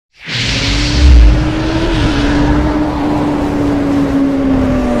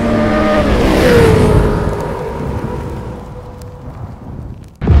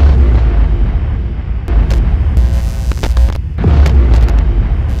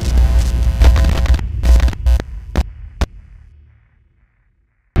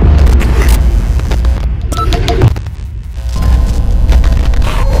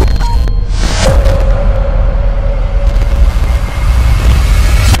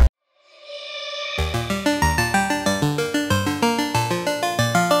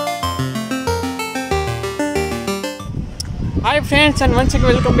Friends and once again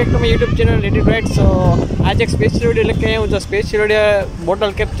welcome back to my YouTube channel ready right. सो आज एक special video लेके आया हूँ। जो स्पेशल वीडियो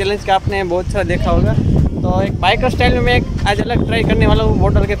बोतल कैप चैलेंज का आपने बहुत सारा देखा होगा। तो एक बाइकर स्टाइल में मैं आज अलग ट्राई करने वाला हूँ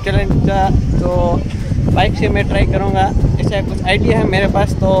बोतल कैप चैलेंज का। तो बाइक से मैं ट्राई करूँगा, ऐसा कुछ आइडिया है मेरे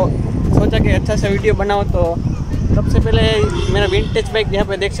पास। तो सोचा कि अच्छा सा वीडियो बनाओ। तो सबसे पहले मेरा विंटेज बाइक यहाँ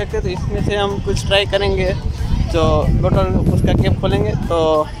पे देख सकते हो, तो इसमें से हम कुछ ट्राई करेंगे। जो बोतल उसका कैप खोलेंगे तो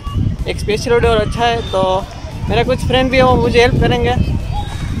एक स्पेशल वीडियो और अच्छा है। तो मेरा कुछ फ्रेंड भी है, वो मुझे हेल्प करेंगे।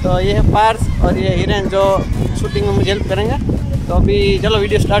 तो ये है पार्स और ये हिरेन जो शूटिंग में मुझे हेल्प करेंगे। तो अभी चलो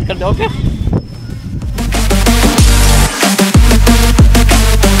वीडियो स्टार्ट करते हैं। ओके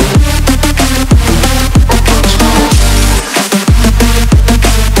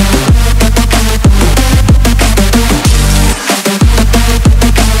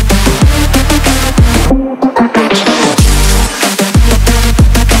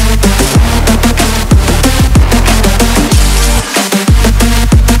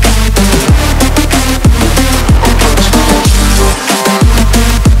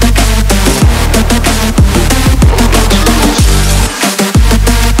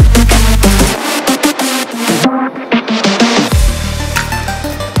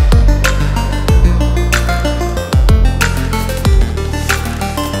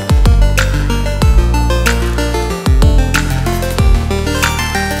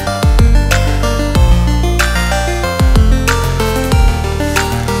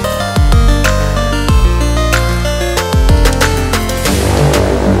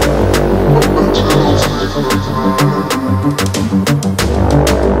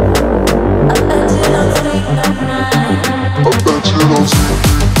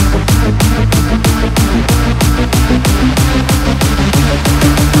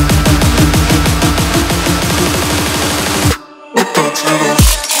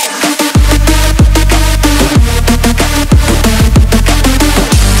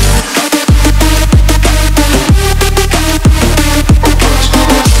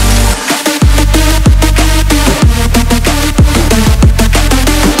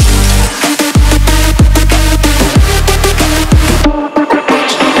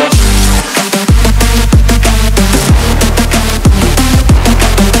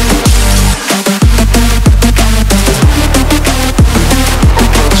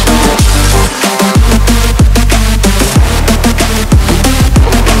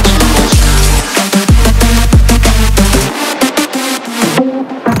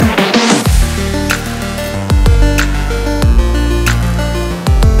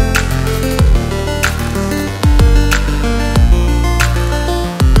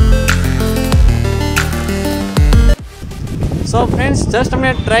सो फ्रेंड्स जस्ट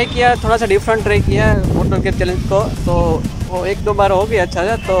हमने ट्राई किया, थोड़ा सा डिफरेंट ट्राई किया बोतल कैप चैलेंज को। तो वो एक दो बार हो गया अच्छा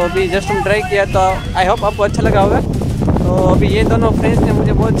था। तो अभी जस्ट हम ट्राई किया, तो आई होप आपको अच्छा लगा होगा। तो अभी ये दोनों फ्रेंड्स ने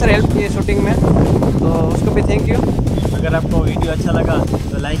मुझे बहुत सारे हेल्प किए शूटिंग में, तो उसको भी थैंक यू। अगर आपको वीडियो अच्छा लगा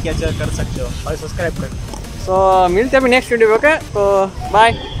तो लाइक या शेयर कर सकते हो और सब्सक्राइब कर। सो मिलते हैं अभी नेक्स्ट वीडियो में। ओके, तो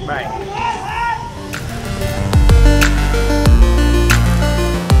बाय बाय।